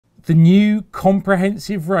The new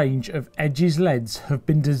comprehensive range of Edge's leads have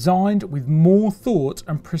been designed with more thought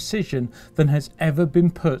and precision than has ever been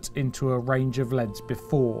put into a range of leads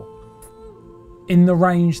before. In the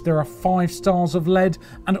range there are 5 styles of lead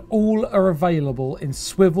and all are available in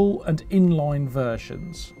swivel and inline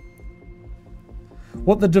versions.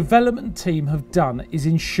 What the development team have done is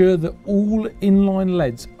ensure that all inline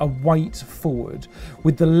leads are weight forward,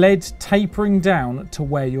 with the lead tapering down to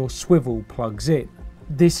where your swivel plugs in.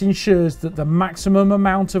 This ensures that the maximum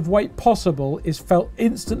amount of weight possible is felt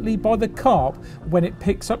instantly by the carp when it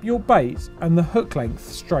picks up your bait and the hook length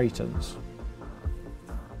straightens.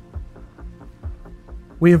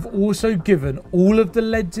 We have also given all of the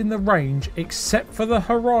leads in the range except for the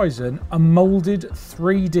horizon a moulded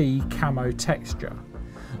 3D camo texture.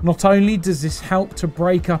 Not only does this help to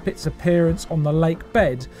break up its appearance on the lake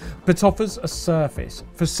bed, but offers a surface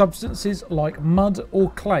for substances like mud or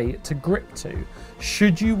clay to grip to,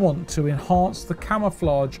 should you want to enhance the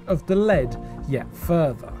camouflage of the lead yet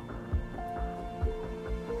further.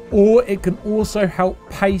 Or it can also help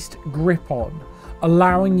paste grip on,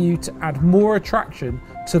 allowing you to add more attraction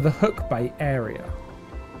to the hook bait area.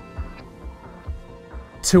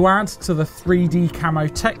 To add to the 3D camo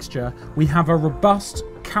texture, we have a robust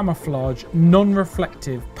camouflage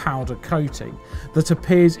non-reflective powder coating that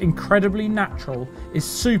appears incredibly natural, is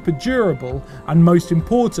super durable and most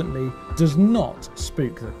importantly does not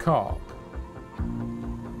spook the carp.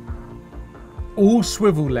 All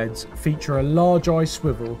swivel leads feature a large eye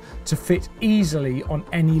swivel to fit easily on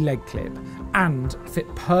any leg clip and fit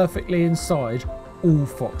perfectly inside all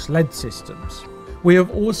Fox lead systems. We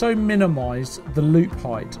have also minimised the loop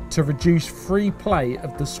height to reduce free play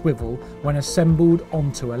of the swivel when assembled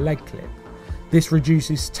onto a leg clip. This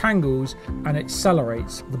reduces tangles and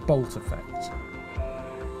accelerates the bolt effect.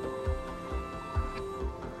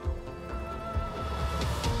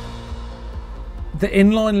 The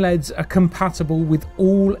inline leads are compatible with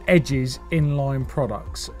all Edge's inline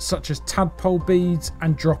products, such as tadpole beads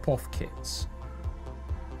and drop-off kits.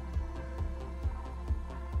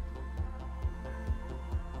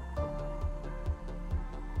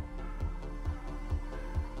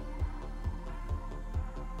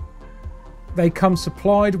 They come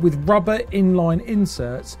supplied with rubber inline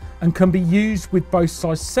inserts and can be used with both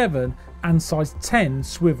size 7 and size 10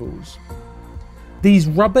 swivels. These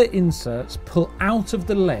rubber inserts pull out of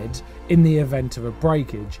the lead in the event of a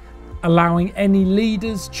breakage, allowing any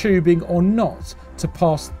leaders, tubing or knot to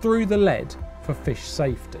pass through the lead for fish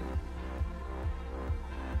safety.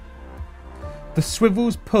 The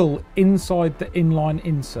swivels pull inside the inline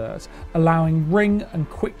insert, allowing ring and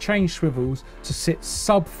quick change swivels to sit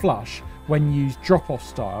sub-flush when used drop-off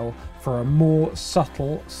style for a more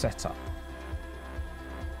subtle setup.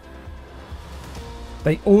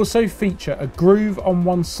 They also feature a groove on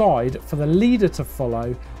one side for the leader to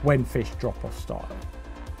follow when fish drop-off style.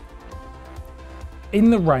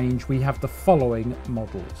 In the range we have the following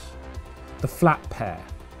models. The flat pair.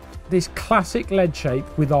 This classic lead shape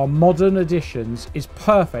with our modern additions is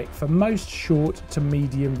perfect for most short to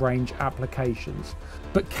medium range applications,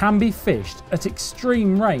 but can be fished at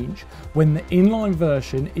extreme range when the inline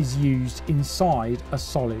version is used inside a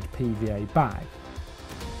solid PVA bag.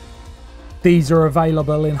 These are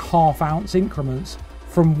available in ½ ounce increments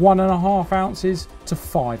from 1.5 ounces to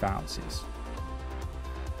 5 ounces.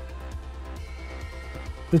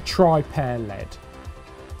 The tri-pair lead.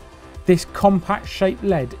 This compact shaped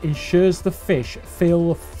lead ensures the fish feel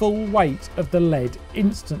the full weight of the lead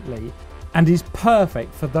instantly and is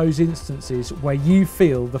perfect for those instances where you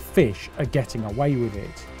feel the fish are getting away with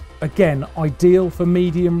it. Again, ideal for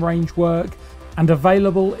medium range work and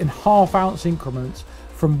available in ½ ounce increments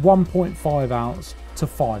from 1.5 ounce to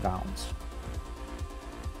 5 ounce.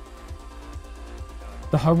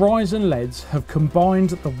 The Horizon leads have combined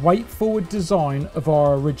the weight forward design of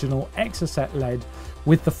our original Exocet lead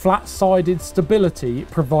with the flat-sided stability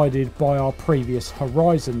provided by our previous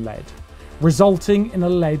Horizon lead, resulting in a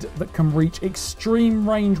lead that can reach extreme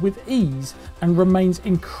range with ease and remains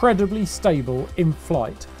incredibly stable in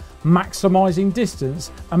flight, maximising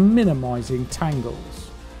distance and minimising tangles.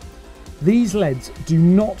 These leads do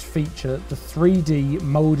not feature the 3D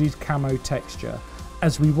moulded camo texture,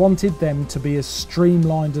 as we wanted them to be as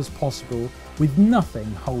streamlined as possible with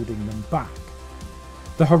nothing holding them back.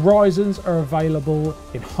 The Horizons are available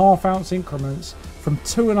in ½ ounce increments from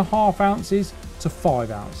 2.5 ounces to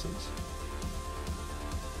 5 ounces.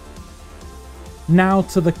 Now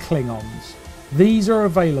to the Klingons. These are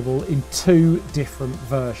available in 2 different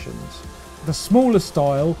versions. The smaller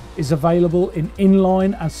style is available in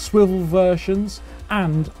inline and swivel versions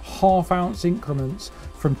and ½ ounce increments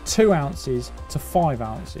from 2 ounces to 5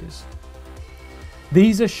 ounces.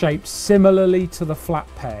 These are shaped similarly to the flat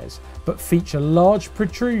pairs, but feature large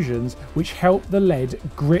protrusions which help the lead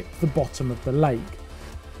grip the bottom of the lake.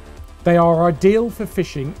 They are ideal for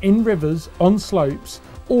fishing in rivers, on slopes,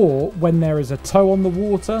 or when there is a tow on the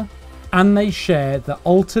water, and they share the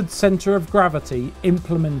altered centre of gravity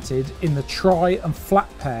implemented in the tri and flat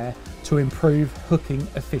pair to improve hooking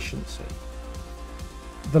efficiency.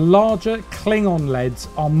 The larger cling-on leads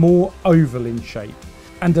are more oval in shape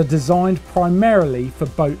and are designed primarily for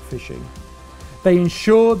boat fishing. They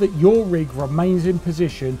ensure that your rig remains in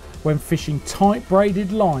position when fishing tight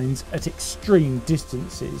braided lines at extreme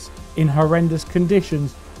distances, in horrendous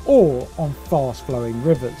conditions, or on fast flowing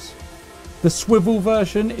rivers. The swivel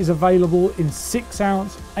version is available in 6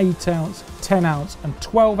 ounce, 8 ounce, 10 ounce and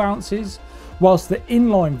 12 ounces, whilst the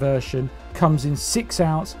inline version comes in 6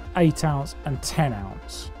 ounce, 8 ounce and 10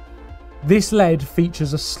 ounce. This lead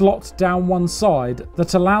features a slot down one side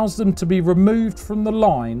that allows them to be removed from the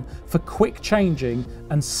line for quick changing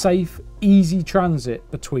and safe, easy transit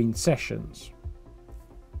between sessions.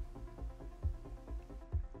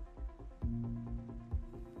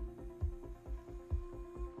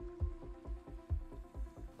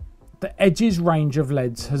 The Edges range of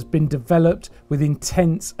leads has been developed with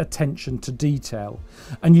intense attention to detail,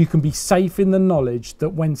 and you can be safe in the knowledge that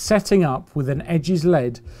when setting up with an Edges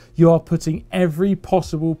lead, you are putting every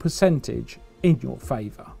possible percentage in your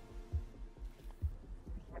favour.